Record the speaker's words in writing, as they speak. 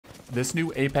This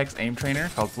new Apex aim trainer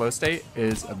called Flowstate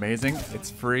is amazing. It's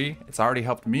free. It's already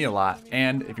helped me a lot.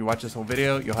 And if you watch this whole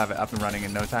video, you'll have it up and running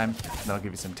in no time. And then I'll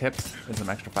give you some tips and some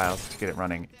extra files to get it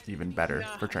running even better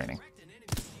for training.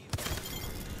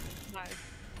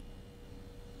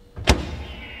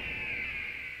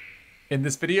 In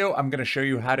this video, I'm going to show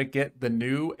you how to get the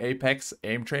new Apex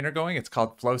aim trainer going. It's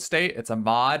called Flowstate. It's a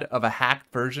mod of a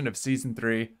hacked version of Season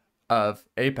 3 of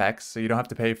Apex, so you don't have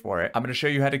to pay for it. I'm going to show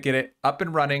you how to get it up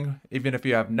and running, even if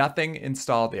you have nothing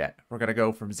installed yet. We're going to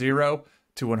go from 0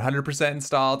 to 100%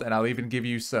 installed, and I'll even give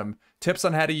you some tips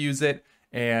on how to use it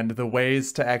and the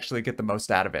ways to actually get the most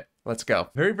out of it. Let's go.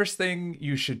 Very first thing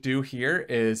you should do here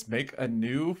is make a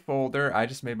new folder. I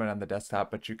just made mine on the desktop,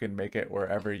 but you can make it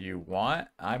wherever you want.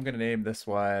 I'm going to name this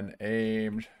one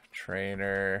Aim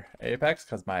Trainer Apex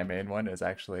because my main one is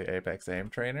actually Apex Aim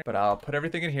Trainer, but I'll put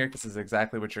everything in here because this is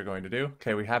exactly what you're going to do.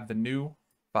 Okay, we have the new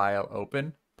file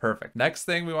open. Perfect. Next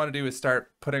thing we want to do is start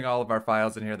putting all of our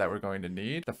files in here that we're going to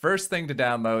need. The first thing to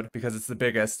download, because it's the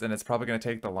biggest and it's probably going to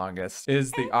take the longest,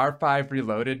 is the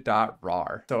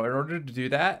r5reloaded.rar. So in order to do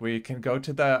that, we can go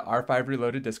to the R5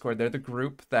 Reloaded Discord. They're the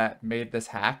group that made this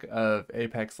hack of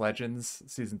Apex Legends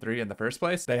Season 3 in the first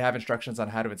place. They have instructions on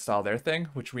how to install their thing,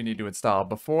 which we need to install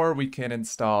before we can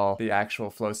install the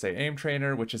actual Flowstate Aim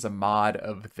Trainer, which is a mod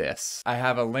of this. I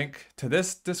have a link to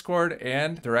this Discord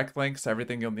and direct links to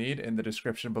everything you'll need in the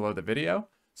description below the video.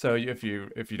 So if you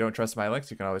don't trust my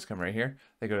links, you can always come right here.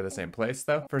 They go to the same place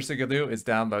though. First thing you'll do is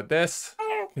download this.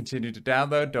 Continue to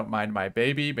download. Don't mind my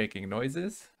baby making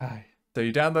noises. Hi. So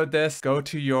you download this, go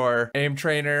to your aim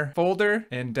trainer folder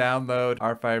and download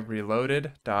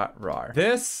r5reloaded.rar.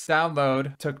 This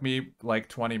download took me like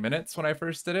 20 minutes when I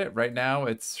first did it. Right now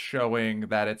it's showing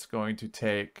that it's going to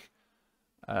take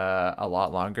a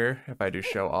lot longer if I do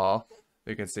show all.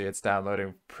 You can see it's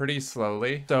downloading pretty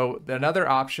slowly. So another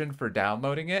option for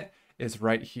downloading it is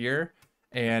right here,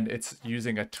 and it's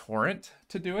using a torrent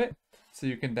to do it. So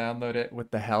you can download it with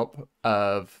the help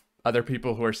of other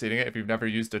people who are seeing it. If you've never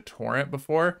used a torrent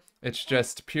before, it's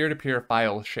just peer-to-peer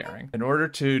file sharing. In order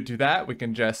to do that, we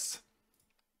can just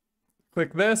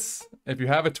click this. If you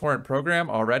have a torrent program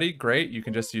already, great, you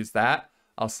can just use that.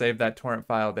 I'll save that torrent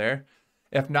file there.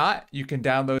 If not, you can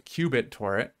download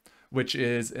qBittorrent, which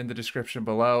is in the description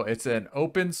below. It's an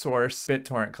open source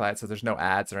BitTorrent client, so there's no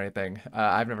ads or anything.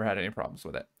 I've never had any problems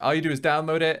with it. All you do is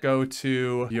download it, go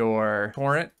to your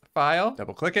torrent file,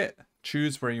 double click it,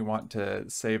 choose where you want to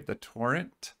save the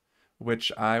torrent,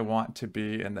 which I want to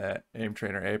be in the Aim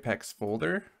Trainer Apex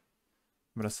folder.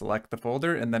 I'm gonna select the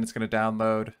folder, and then it's gonna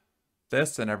download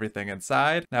this and everything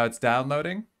inside. Now it's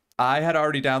downloading. I had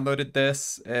already downloaded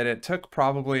this, and it took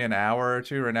probably an hour or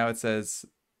two. Right now it says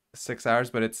 6 hours,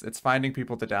 but it's finding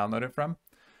people to download it from.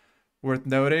 Worth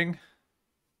noting,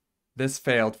 this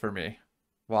failed for me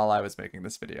while I was making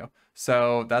this video.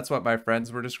 So that's what my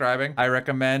friends were describing. I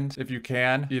recommend, if you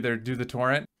can, either do the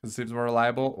torrent, because it seems more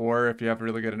reliable, or if you have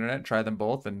really good internet, try them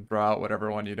both and throw out whatever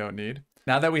one you don't need.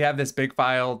 Now that we have this big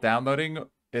file downloading,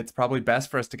 it's probably best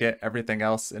for us to get everything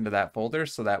else into that folder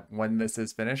so that when this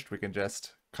is finished, we can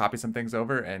just copy some things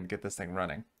over and get this thing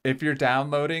running. If you're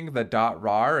downloading the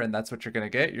 .rar and that's what you're going to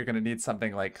get, you're going to need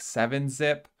something like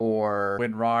 7-zip or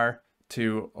WinRAR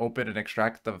to open and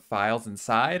extract the files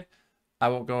inside. I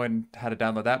won't go in how to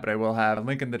download that, but I will have a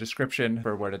link in the description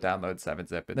for where to download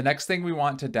 7-zip. The next thing we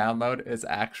want to download is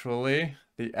actually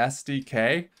the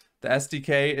SDK. The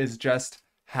SDK is just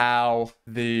how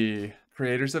the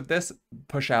creators of this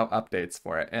push out updates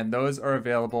for it, and those are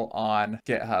available on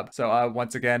GitHub. So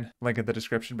once again, link in the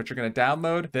description, but you're going to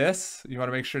download this. You want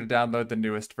to make sure to download the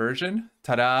newest version.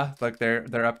 Ta-da, look, they're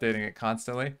updating it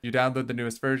constantly. You download the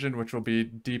newest version, which will be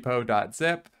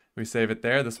damage.zip. We save it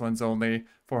there. This one's only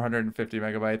 450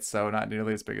 megabytes, so not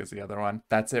nearly as big as the other one.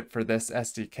 That's it for this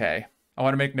SDK. I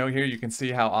want to make note here, you can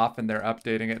see how often they're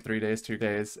updating it. 3 days, 2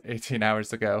 days, 18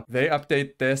 hours ago. They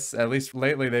update this, at least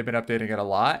lately they've been updating it a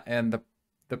lot, and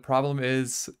the problem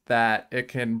is that it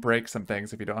can break some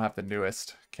things if you don't have the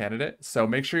newest candidate. So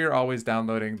make sure you're always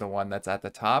downloading the one that's at the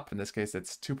top. In this case,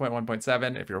 it's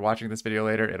 2.1.7. If you're watching this video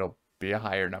later, it'll be a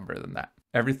higher number than that.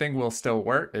 Everything will still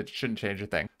work. It shouldn't change a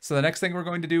thing. So the next thing we're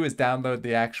going to do is download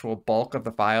the actual bulk of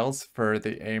the files for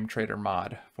the Aim Trainer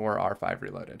mod for R5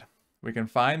 Reloaded. We can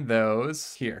find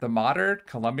those here. The modder,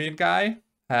 ColumbianGuy,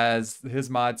 has his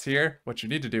mods here. What you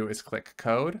need to do is click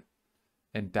code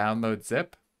and download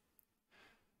zip.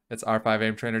 It's r5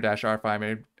 aim trainer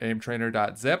 -r5 aim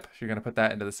trainer.zip. You're going to put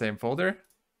that into the same folder.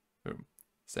 Boom,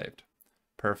 saved.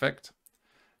 Perfect.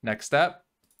 Next step,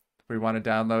 we want to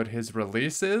download his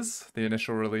releases. The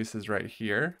initial release is right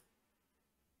here.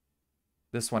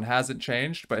 This one hasn't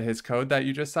changed, but his code that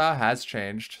you just saw has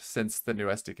changed since the new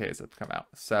SDKs have come out.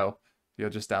 So you'll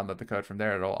just download the code from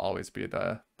there. It'll always be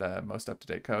the most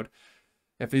up-to-date code.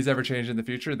 If these ever change in the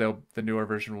future, the newer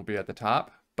version will be at the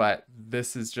top. But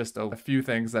this is just a few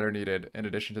things that are needed in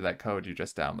addition to that code you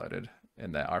just downloaded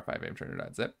in the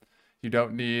r5aimtrainer.zip. You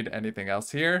don't need anything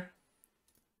else here.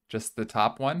 Just the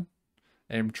top one,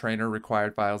 aimtrainer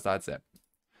required files.zip.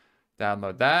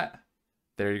 Download that.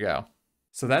 There you go.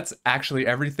 So that's actually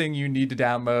everything you need to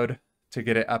download to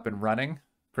get it up and running.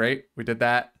 Great, we did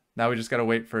that. Now we just gotta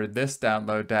wait for this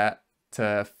download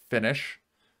to finish.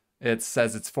 It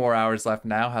says it's 4 hours left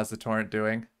now. How's the torrent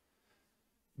doing?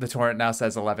 The torrent now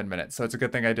says 11 minutes. So it's a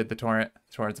good thing I did the torrent.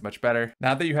 The torrent's much better.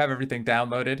 Now that you have everything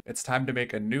downloaded, it's time to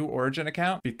make a new Origin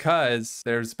account because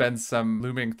there's been some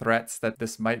looming threats that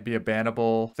this might be a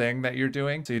bannable thing that you're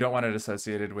doing. So you don't want it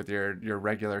associated with your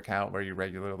regular account where you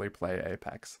regularly play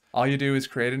Apex. All you do is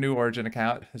create a new Origin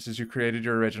account. This is you created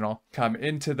your original. Come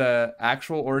into the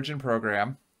actual Origin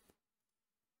program.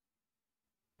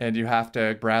 And you have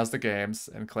to browse the games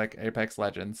and click Apex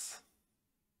Legends.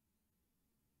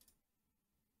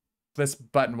 This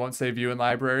button won't say view in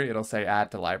library, it'll say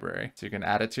add to library. So you can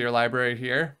add it to your library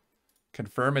here,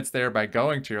 confirm it's there by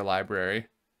going to your library,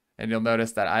 and you'll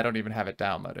notice that I don't even have it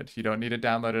downloaded. You don't need it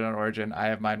downloaded on Origin. I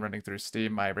have mine running through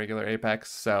Steam, my regular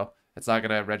Apex, so it's not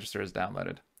gonna register as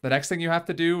downloaded. The next thing you have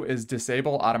to do is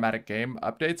disable automatic game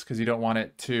updates because you don't want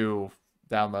it to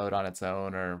download on its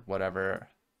own or whatever.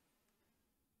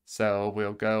 So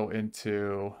we'll go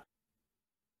into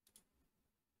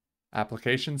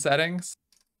application settings.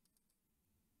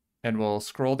 And we'll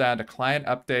scroll down to client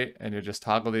update and you just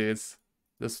toggle these.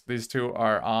 These two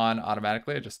are on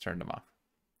automatically. I just turned them off.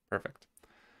 Perfect.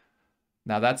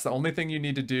 Now that's the only thing you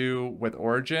need to do with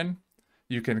Origin.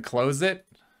 You can close it,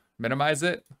 minimize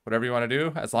it, whatever you want to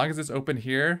do. As long as it's open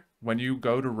here, when you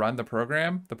go to run the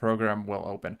program will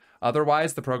open.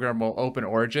 Otherwise, the program will open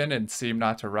Origin and seem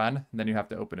not to run, and then you have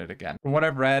to open it again. From what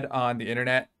I've read on the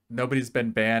internet, nobody's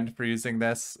been banned for using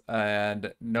this,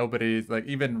 and nobody's, like,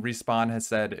 even Respawn has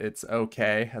said it's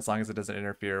okay as long as it doesn't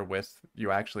interfere with you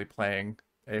actually playing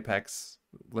Apex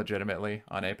legitimately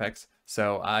on Apex.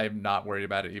 So I'm not worried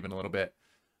about it even a little bit,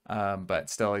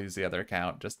 but still use the other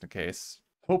account just in case.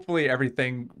 Hopefully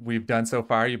everything we've done so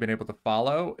far you've been able to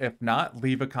follow. If not,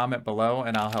 leave a comment below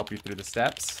and I'll help you through the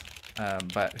steps.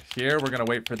 But here we're going to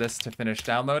wait for this to finish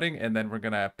downloading and then we're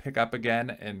going to pick up again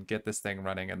and get this thing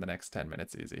running in the next 10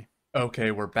 minutes easy.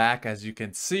 Okay, we're back. As you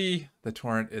can see, the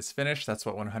torrent is finished. That's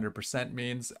what 100%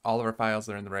 means. All of our files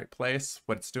are in the right place.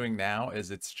 What it's doing now is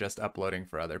it's just uploading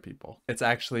for other people. It's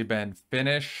actually been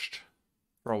finished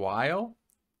for a while.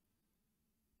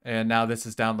 And now this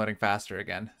is downloading faster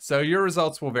again. So your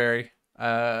results will vary.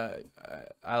 I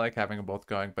like having them both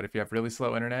going, but if you have really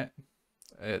slow internet,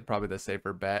 probably the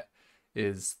safer bet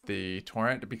is the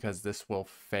torrent because this will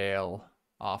fail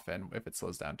often if it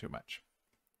slows down too much.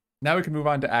 Now we can move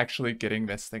on to actually getting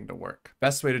this thing to work.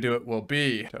 Best way to do it will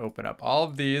be to open up all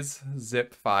of these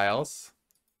zip files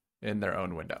in their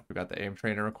own window. We've got the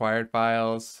aimtrainer required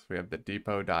files. We have the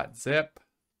depot.zip.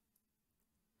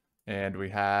 And we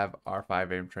have R5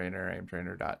 aimtrainer,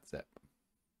 aimtrainer.zip.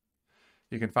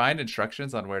 You can find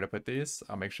instructions on where to put these.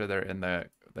 I'll make sure they're in the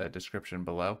description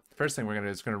below. First thing we're going to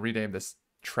do is rename this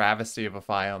travesty of a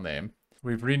file name.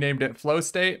 We've renamed it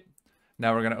Flowstate.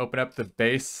 Now we're going to open up the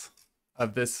base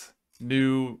of this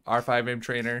new R5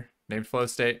 aimtrainer named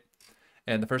Flowstate.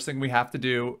 And the first thing we have to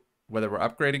do, whether we're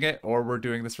upgrading it or we're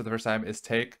doing this for the first time, is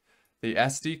take the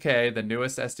SDK, the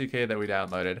newest SDK that we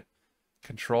downloaded,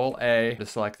 Control A to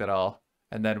select it all,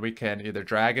 and then we can either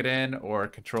drag it in or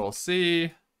Control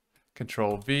C,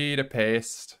 Control V to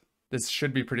paste. This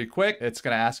should be pretty quick. It's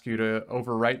going to ask you to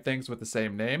overwrite things with the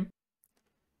same name.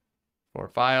 For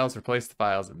files, replace the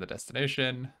files in the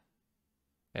destination.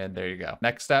 And there you go.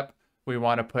 Next step, we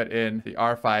want to put in the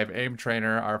R5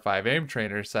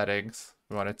 aimtrainer settings.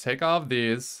 We want to take all of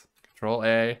these, Control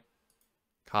A,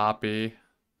 copy,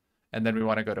 and then we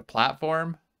want to go to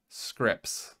Platform,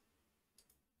 Scripts,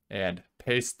 and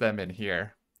paste them in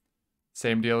here.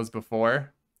 Same deal as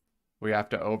before. We have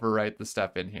to overwrite the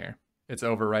stuff in here. It's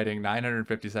overwriting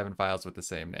 957 files with the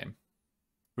same name.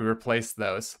 We replace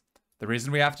those. The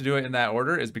reason we have to do it in that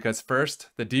order is because first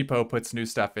the depot puts new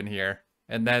stuff in here,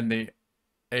 and then the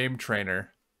aimtrainer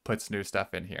puts new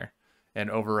stuff in here and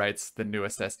overwrites the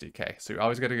newest SDK. So you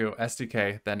always got to go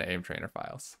SDK, then aimtrainer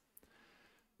files.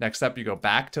 Next up, you go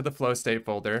back to the Flowstate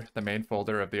folder, the main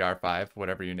folder of the R5,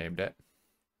 whatever you named it.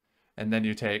 And then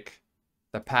you take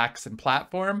the packs and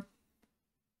platform,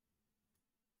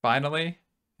 finally,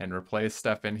 and replace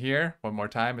stuff in here. One more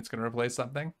time, it's going to replace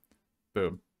something.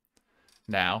 Boom.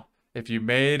 Now, if you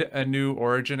made a new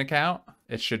Origin account,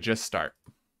 it should just start.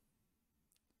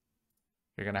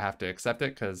 You're going to have to accept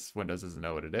it because Windows doesn't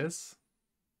know what it is.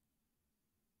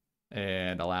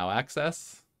 And allow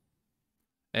access.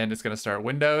 And it's going to start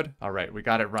windowed. All right, we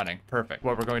got it running. Perfect.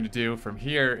 What we're going to do from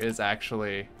here is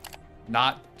actually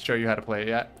not show you how to play it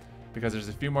yet, because there's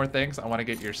a few more things. I want to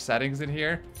get your settings in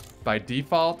here. By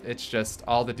default, it's just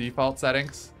all the default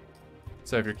settings.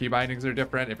 So if your key bindings are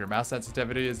different, if your mouse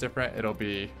sensitivity is different, it'll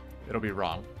be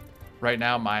wrong. Right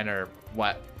now, mine are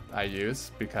what I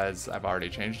use because I've already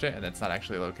changed it and it's not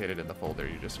actually located in the folder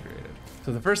you just created.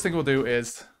 So the first thing we'll do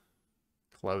is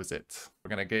close it. We're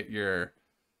gonna get your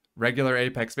regular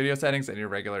Apex video settings and your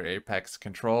regular Apex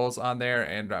controls on there,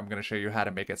 and I'm gonna show you how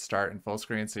to make it start in full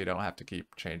screen so you don't have to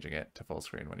keep changing it to full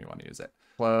screen when you want to use it.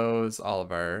 Close all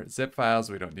of our zip files.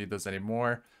 We don't need those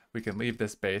anymore. We can leave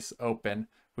this base open.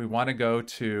 We want to go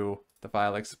to the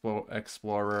File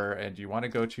Explorer, and you want to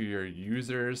go to your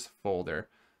users folder.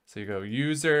 So you go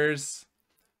users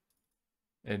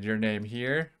and your name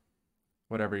here,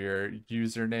 whatever your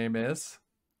username is.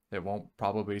 It won't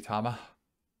probably be Tomah.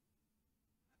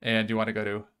 And you want to go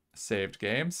to saved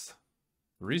games,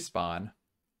 respawn.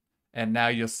 And now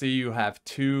you'll see you have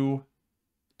two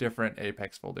different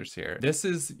Apex folders here. This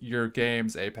is your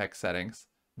game's Apex settings.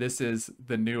 This is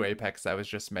the new Apex that was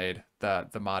just made, the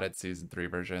modded Season 3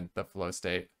 version, the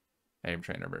Flowstate Aim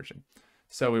Trainer version.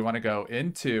 So we want to go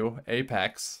into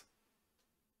Apex,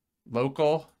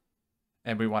 local,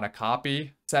 and we want to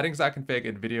copy settings.config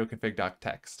and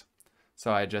videoconfig.txt.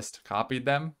 So I just copied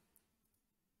them.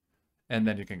 And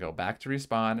then you can go back to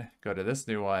respawn, go to this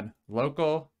new one,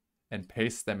 local, and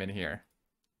paste them in here.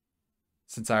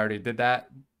 Since I already did that,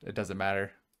 it doesn't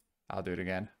matter. I'll do it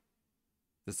again.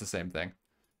 It's the same thing.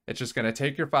 It's just going to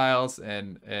take your files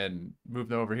and move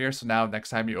them over here. So now next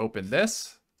time you open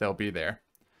this, they'll be there.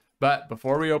 But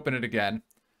before we open it again,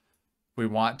 we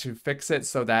want to fix it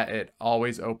so that it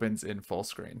always opens in full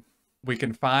screen. We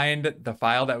can find the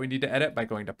file that we need to edit by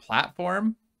going to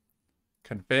Platform,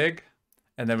 Config,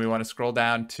 and then we want to scroll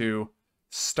down to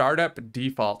Startup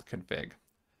Default Config.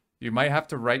 You might have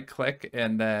to right click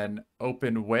and then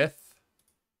open with,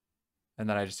 and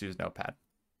then I just use Notepad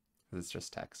because it's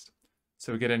just text.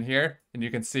 So we get in here and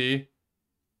you can see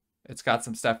it's got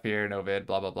some stuff here, no vid,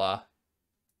 blah, blah, blah.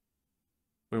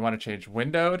 We want to change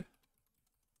windowed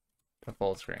to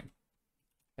full screen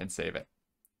and save it.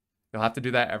 You'll have to do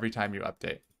that every time you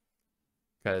update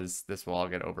because this will all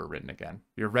get overwritten again.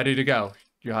 You're ready to go.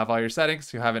 You have all your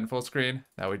settings, you have it in full screen.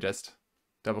 Now we just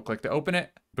double click to open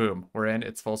it. Boom, we're in,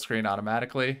 it's full screen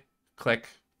automatically. Click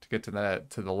to get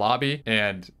to the lobby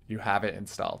and you have it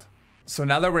installed. So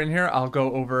now that we're in here, I'll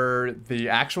go over the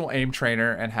actual aim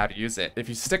trainer and how to use it. If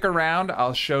you stick around,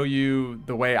 I'll show you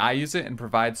the way I use it and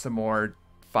provide some more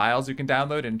files you can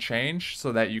download and change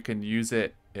so that you can use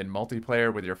it in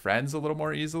multiplayer with your friends a little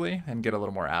more easily and get a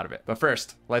little more out of it. But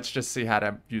first, let's just see how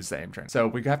to use the aim trainer. So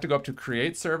we have to go up to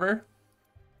create server,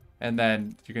 and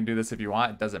then you can do this if you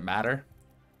want, it doesn't matter.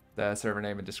 The server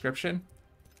name and description.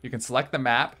 You can select the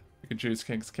map. You can choose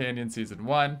Kings Canyon Season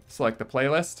 1, select the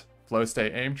playlist,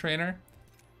 Flowstate Aim Trainer,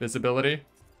 visibility.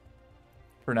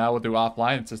 For now, we'll do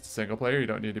offline. It's just a single player. You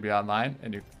don't need to be online,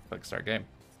 and you click start game.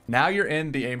 Now you're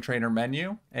in the Aim Trainer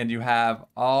menu, and you have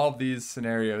all these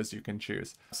scenarios you can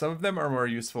choose. Some of them are more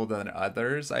useful than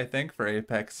others, I think, for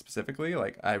Apex specifically.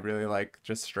 Like, I really like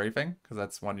just strafing, because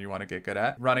that's one you want to get good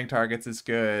at. Running targets is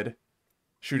good.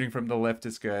 Shooting from the lift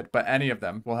is good, but any of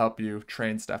them will help you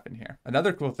train stuff in here.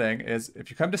 Another cool thing is if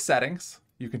you come to settings,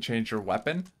 you can change your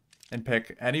weapon and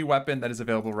pick any weapon that is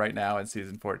available right now in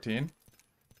Season 14.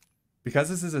 Because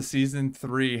this is a Season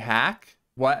 3 hack,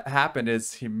 what happened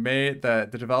is he made, the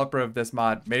developer of this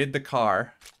mod made the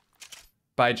car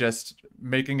by just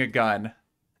making a gun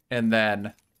and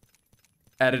then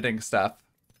editing stuff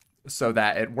so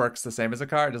that it works the same as a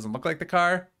car. It doesn't look like the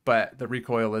car, but the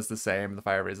recoil is the same, the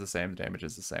fire rate is the same, the damage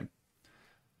is the same.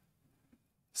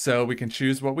 So we can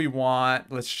choose what we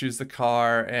want. Let's choose the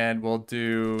car and we'll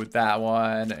do that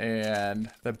one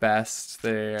and the best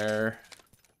there.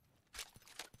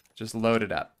 Just load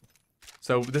it up.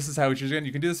 So this is how we choose it.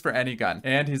 You can do this for any gun.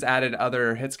 And he's added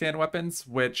other hit scan weapons,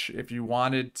 which if you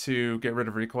wanted to get rid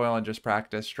of recoil and just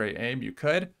practice straight aim, you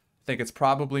could. I think it's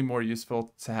probably more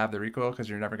useful to have the recoil because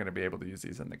you're never going to be able to use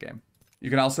these in the game. You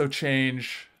can also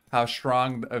change how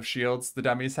strong of shields the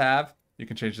dummies have. You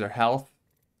can change their health,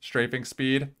 strafing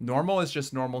speed. Normal is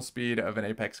just normal speed of an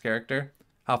Apex character.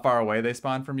 How far away they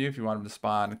spawn from you. If you want them to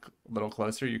spawn a little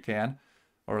closer, you can.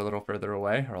 Or a little further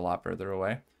away, or a lot further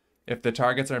away. If the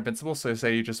targets are invincible, so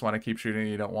say you just want to keep shooting,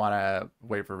 you don't want to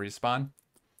wait for respawn,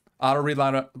 Auto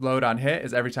reload on hit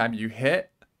is every time you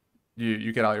hit,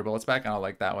 you get all your bullets back. I don't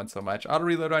like that one so much. Auto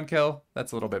reload on kill,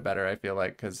 that's a little bit better, I feel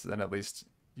like, because then at least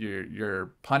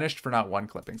you're punished for not one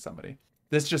clipping somebody.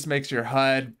 This just makes your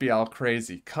HUD be all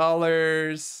crazy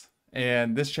colors,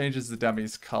 and this changes the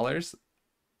dummy's colors.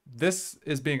 This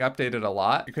is being updated a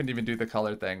lot. You couldn't even do the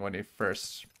color thing when you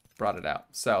first brought it out.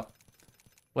 So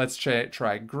let's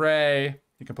try gray.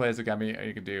 You can play as a gummy, or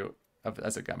you can do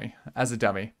as a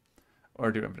dummy,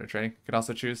 or do infinite training. You can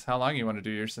also choose how long you want to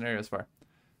do your scenarios for.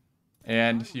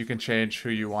 And you can change who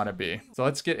you want to be. So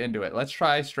let's get into it. Let's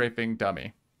try strafing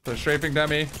dummy. So strafing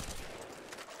dummy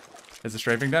is a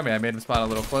strafing dummy. I made him spawn a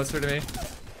little closer to me.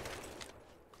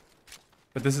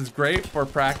 But this is great for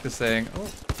practicing,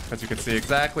 because you can see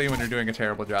exactly when you're doing a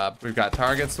terrible job. We've got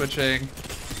target switching.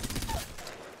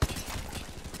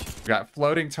 We've got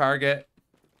floating target,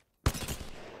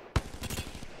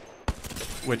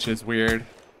 which is weird,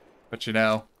 but you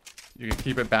know, you can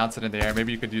keep it bouncing in the air.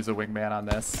 Maybe you could use a wingman on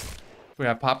this. We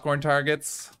have popcorn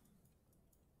targets.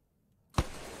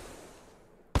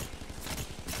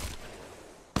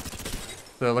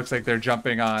 So it looks like they're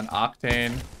jumping on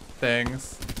octane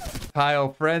things.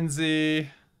 Tile frenzy.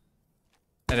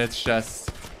 And it's just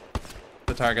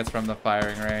the targets from the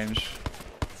firing range.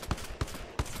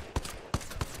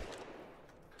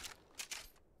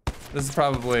 This is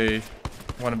probably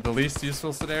one of the least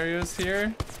useful scenarios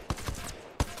here,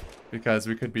 because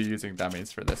we could be using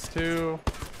dummies for this too.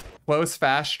 Close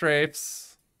fast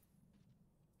strafes.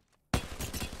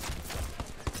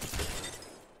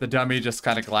 The dummy just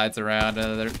kind of glides around.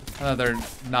 Another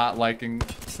not liking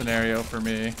scenario for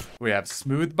me. We have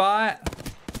smooth bot.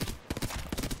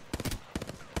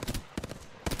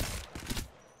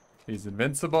 He's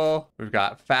invincible. We've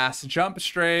got fast jump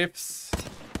strafes.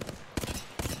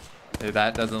 Hey,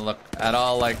 that doesn't look at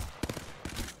all like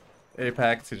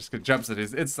Apex. He just jumps it.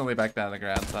 He's instantly back down to the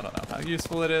ground. So I don't know how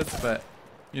useful it is, but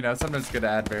you know, sometimes it's good to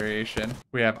add variation.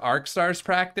 We have Arc Stars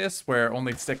practice, where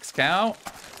only 6 count.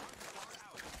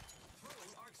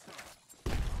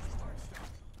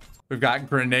 We've got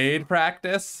grenade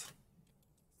practice.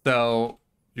 So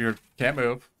you can't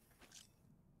move.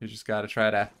 You just got to try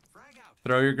to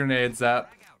throw your grenades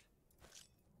up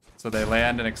so they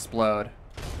land and explode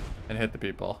and hit the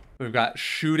people. We've got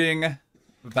shooting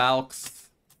Valk's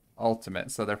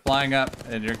ultimate. So they're flying up,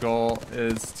 and your goal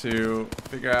is to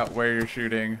figure out where you're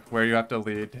shooting, where you have to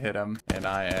lead to hit them. And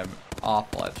I am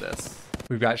awful at this.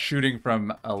 We've got shooting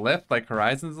from a lift, like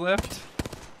Horizon's lift.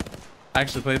 I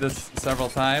actually played this several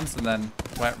times and then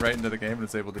went right into the game and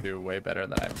was able to do way better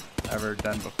than I've ever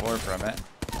done before from it.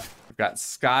 We've got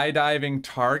skydiving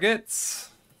targets.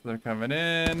 They're coming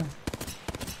in.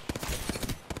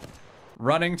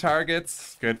 Running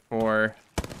targets, good for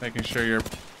making sure you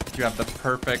have the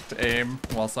perfect aim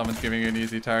while someone's giving you an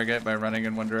easy target by running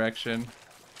in one direction.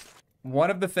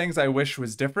 One of the things I wish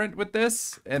was different with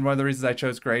this, and one of the reasons I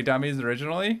chose gray dummies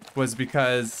originally, was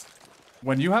because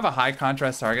when you have a high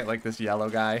contrast target like this yellow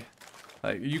guy,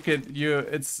 like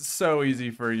it's so easy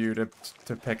for you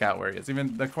to pick out where he is.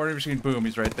 Even the corner machine, boom,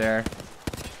 he's right there.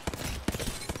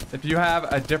 If you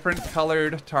have a different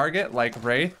colored target like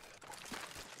Wraith,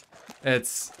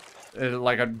 it's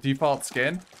like a default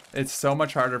skin. It's so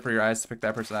much harder for your eyes to pick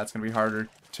that person out. It's gonna be harder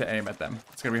to aim at them.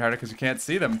 It's gonna be harder because you can't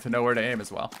see them to know where to aim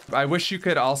as well. I wish you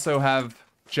could also have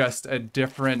just a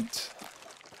different,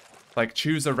 like,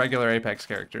 choose a regular Apex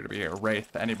character to be here,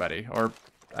 Wraith, anybody, or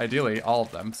ideally all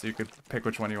of them, so you could pick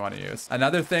which one you want to use.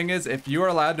 Another thing is, if you are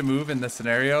allowed to move in this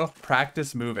scenario,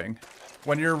 practice moving.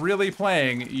 When you're really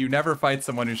playing, you never fight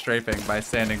someone who's strafing by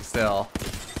standing still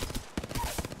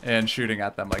and shooting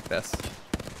at them like this.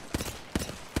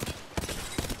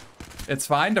 It's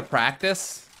fine to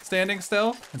practice standing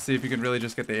still and see if you can really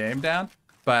just get the aim down,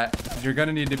 but you're going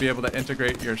to need to be able to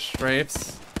integrate your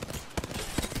strafes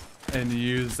and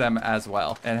use them as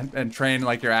well, and train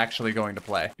like you're actually going to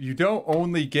play. You don't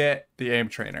only get the aim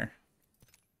trainer.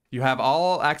 You have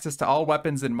all access to all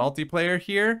weapons in multiplayer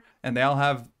here, and they all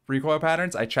have recoil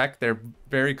patterns. I checked, they're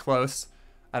very close.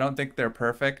 I don't think they're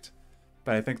perfect,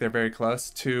 but I think they're very close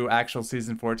to actual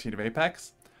Season 14 of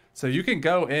Apex. So you can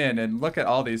go in and look at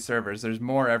all these servers. There's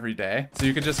more every day. So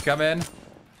you can just come in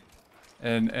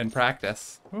and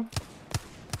practice. Ooh.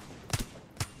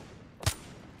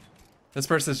 This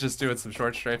person's just doing some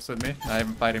short strafes with me. I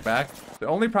am fighting back. The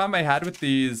only problem I had with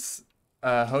these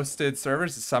hosted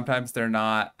servers is sometimes they're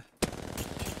not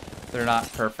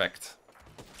perfect.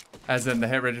 As in, the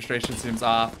hit registration seems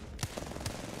off.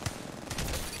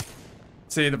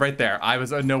 See, right there, I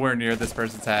was nowhere near this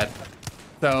person's head.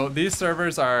 So these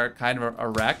servers are kind of a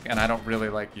wreck, and I don't really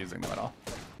like using them at all.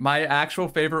 My actual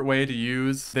favorite way to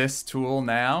use this tool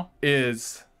now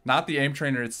is not the aim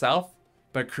trainer itself,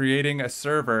 but creating a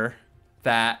server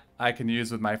that I can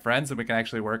use with my friends and we can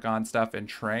actually work on stuff and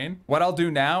train. What I'll do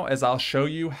now is I'll show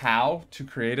you how to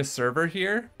create a server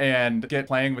here and get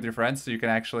playing with your friends so you can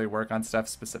actually work on stuff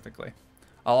specifically.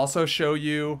 I'll also show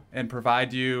you and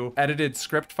provide you edited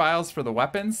script files for the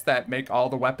weapons that make all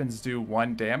the weapons do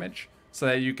 1 damage so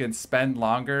that you can spend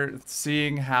longer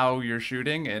seeing how you're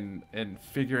shooting and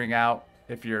figuring out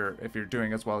if you're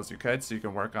doing as well as you could so you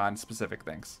can work on specific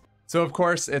things. So of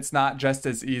course, it's not just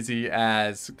as easy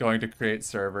as going to create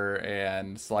server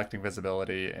and selecting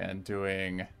visibility and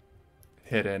doing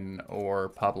hidden or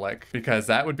public, because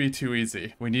that would be too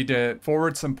easy. We need to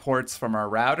forward some ports from our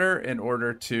router in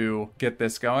order to get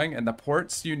this going. And the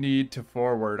ports you need to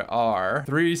forward are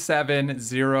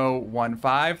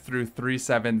 37015 through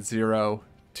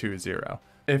 37020.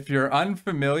 If you're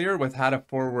unfamiliar with how to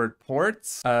forward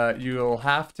ports, you'll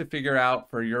have to figure out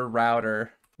for your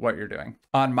router what you're doing.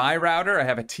 On my router, I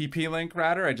have a TP-Link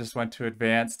router. I just went to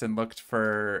advanced and looked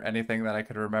for anything that I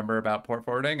could remember about port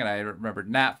forwarding, and I remembered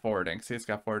NAT forwarding. See, it's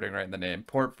got forwarding right in the name.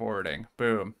 Port forwarding,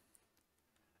 boom.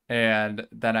 And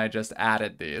then I just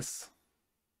added these.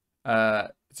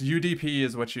 UDP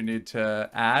is what you need to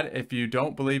add. If you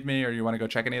don't believe me or you want to go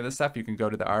check any of this stuff, you can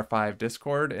go to the R5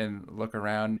 Discord and look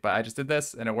around. But I just did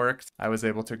this and it worked. I was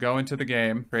able to go into the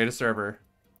game, create a server,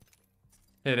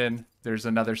 hidden. There's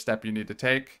another step you need to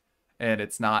take, and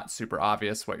it's not super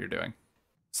obvious what you're doing.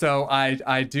 So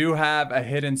I do have a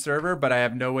hidden server, but I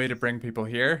have no way to bring people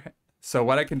here. So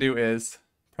what I can do is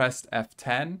press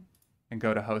F10 and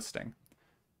go to hosting.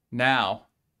 Now,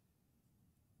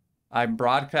 I'm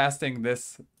broadcasting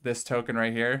this token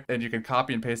right here, and you can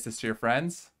copy and paste this to your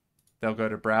friends. They'll go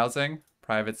to browsing,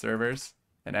 private servers,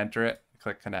 and enter it,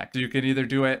 click connect. So you can either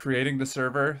do it creating the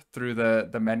server through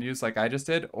the menus like I just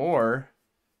did, or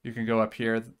you can go up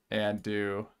here and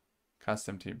do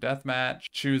custom team deathmatch,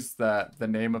 choose the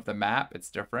name of the map. It's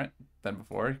different than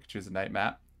before. You can choose a night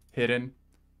map, hidden,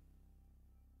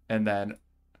 and then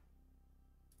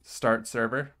start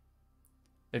server.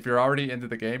 If you're already into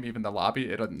the game, even the lobby,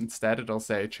 it'll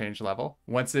say change level.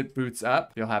 Once it boots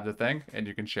up, you'll have the thing and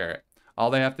you can share it.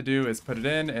 All they have to do is put it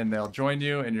in and they'll join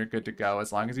you and you're good to go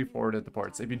as long as you forwarded the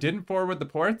ports. If you didn't forward the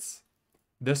ports,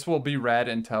 this will be red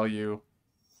and tell you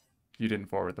you didn't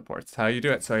forward the ports. How you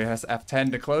do it. So you have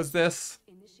F10 to close this.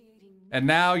 And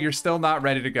now you're still not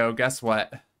ready to go. Guess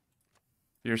what?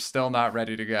 You're still not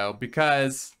ready to go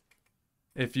because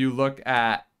if you look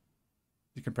at,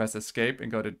 you can press escape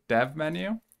and go to dev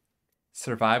menu,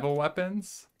 survival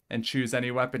weapons, and choose any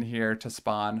weapon here to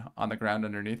spawn on the ground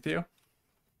underneath you.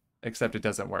 Except it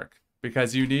doesn't work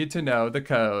because you need to know the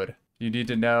code. You need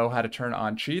to know how to turn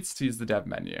on cheats to use the dev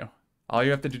menu. All you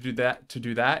have to do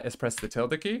that is press the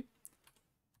tilde key,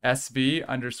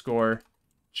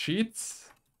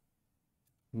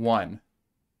 SV_cheats1.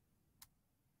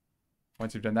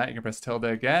 Once you've done that, you can press tilde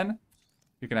again.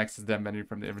 You can access the dev menu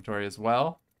from the inventory as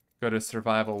well. Go to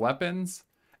survival weapons,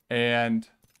 and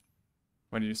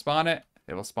when you spawn it,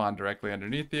 it will spawn directly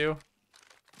underneath you.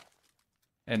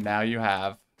 And now you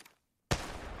have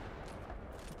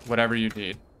whatever you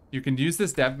need. You can use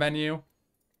this dev menu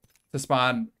to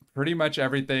spawn pretty much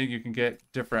everything. You can get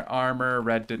different armor.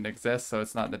 Red didn't exist, so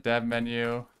it's not in the dev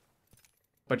menu.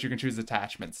 But you can choose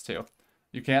attachments too.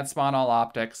 You can't spawn all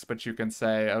optics, but you can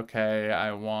say, okay,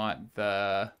 I want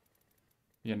the,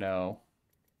 you know,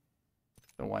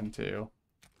 the 1-2.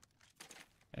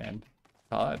 And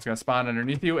it's going to spawn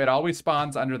underneath you. It always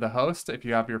spawns under the host if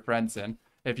you have your friends in.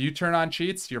 If you turn on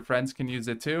cheats, your friends can use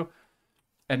it too.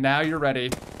 And now you're ready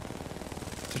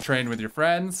to train with your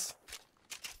friends.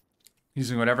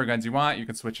 Using whatever guns you want, you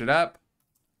can switch it up.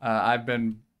 I've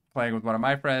been playing with one of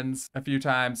my friends a few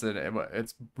times, and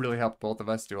it's really helped both of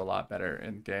us do a lot better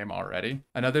in game already.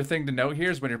 Another thing to note here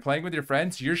is when you're playing with your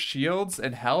friends, your shields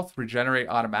and health regenerate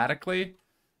automatically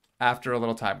after a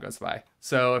little time goes by.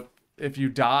 So if you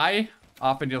die,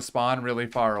 often you'll spawn really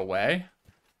far away,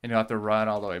 and you'll have to run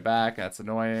all the way back. That's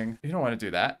annoying. You don't want to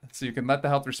do that. So you can let the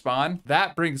health respawn.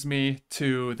 That brings me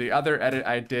to the other edit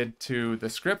I did to the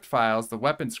script files, the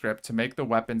weapon script, to make the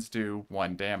weapons do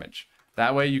 1 damage.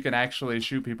 That way you can actually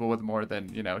shoot people with more than,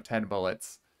 10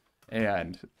 bullets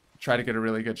and try to get a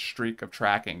really good streak of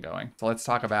tracking going. So let's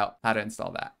talk about how to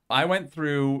install that. I went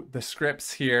through the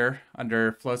scripts here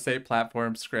under Flowstate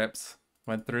platform scripts,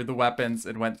 went through the weapons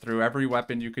and went through every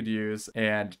weapon you could use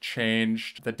and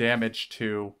changed the damage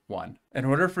to 1. In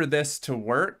order for this to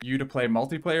work, you to play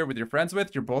multiplayer with your friends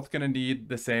with, you're both going to need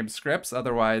the same scripts.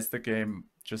 Otherwise, the game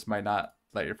just might not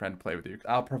let your friend play with you.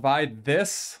 I'll provide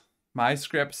this my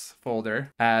scripts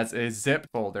folder as a zip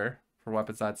folder for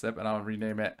weapons.zip, and I'll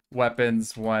rename it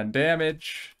weapons 1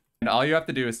 damage. And all you have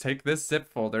to do is take this zip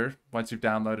folder, once you've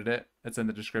downloaded it, it's in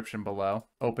the description below,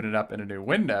 open it up in a new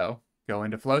window, go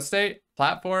into Flowstate,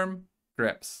 platform,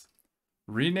 scripts.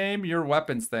 Rename your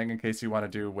weapons thing in case you want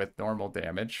to do with normal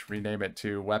damage. Rename it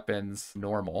to weapons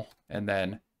normal, and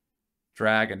then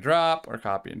drag and drop or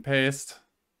copy and paste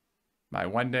my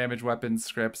 1 damage weapons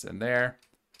scripts in there.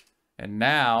 And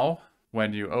now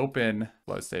when you open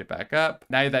Flowstate back up,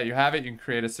 now that you have it, you can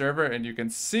create a server, and you can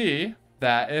see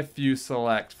that if you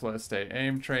select Flowstate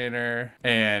Aim Trainer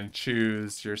and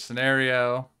choose your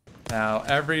scenario, now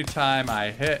every time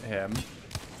I hit him,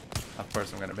 of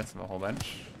course I'm gonna miss him a whole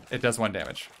bunch, it does 1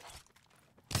 damage.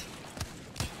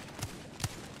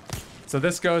 So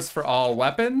this goes for all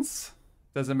weapons.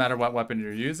 Doesn't matter what weapon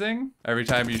you're using. Every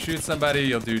time you shoot somebody,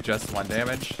 you'll do just 1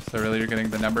 damage. So really you're getting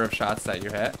the number of shots that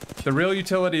you hit. The real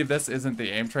utility of this isn't the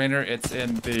aim trainer, it's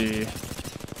in the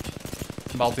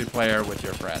multiplayer with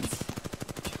your friends.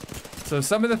 So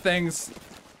some of the things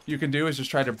you can do is just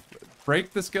try to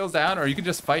break the skills down, or you can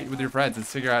just fight with your friends and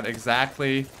figure out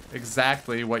exactly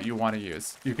what you want to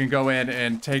use. You can go in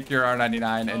and take your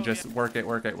R99 and just work it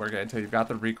until you've got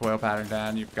the recoil pattern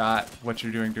down. You've got what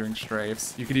you're doing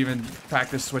strafes. You could even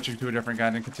practice switching to a different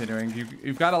gun and continuing.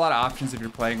 You've got a lot of options if you're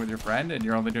playing with your friend and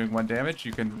you're only doing 1 damage.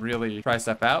 You can really try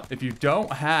stuff out. If you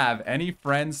don't have any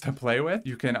friends to play with,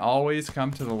 you can always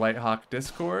come to the Lighthawk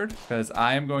Discord, because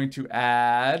I am going to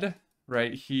add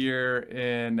right here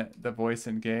in the voice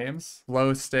in games,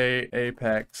 Flowstate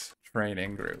Apex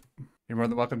training group. You're more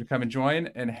than welcome to come and join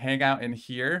and hang out in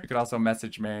here. You could also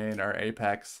message main or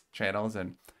Apex channels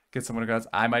and get someone who goes,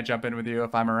 I might jump in with you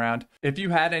if I'm around. If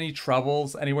you had any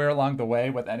troubles anywhere along the way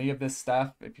with any of this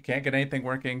stuff, if you can't get anything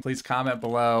working, please comment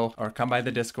below or come by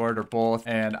the Discord or both,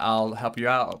 and I'll help you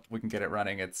out. We can get it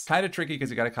running. It's kind of tricky because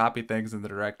you got to copy things in the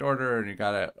direct order and you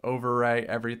got to overwrite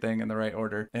everything in the right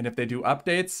order. And if they do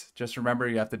updates, just remember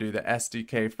you have to do the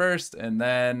SDK first and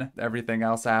then everything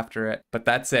else after it. But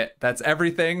that's it. That's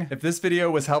everything. If this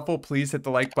video was helpful, please hit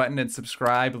the like button and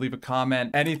subscribe. Leave a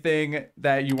comment. Anything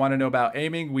that you want to know about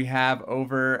aiming, we have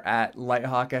over at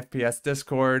LighthawkFPS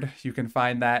Discord. You can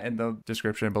find that in the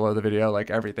description below the video. Like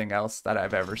everything else that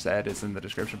I've ever said is in the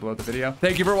description below the video.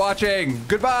 Thank you for watching.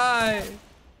 Goodbye.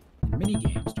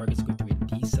 Minigames targets go through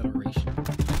a deceleration.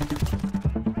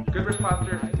 Good response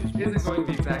isn't going to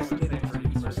be exactly the same.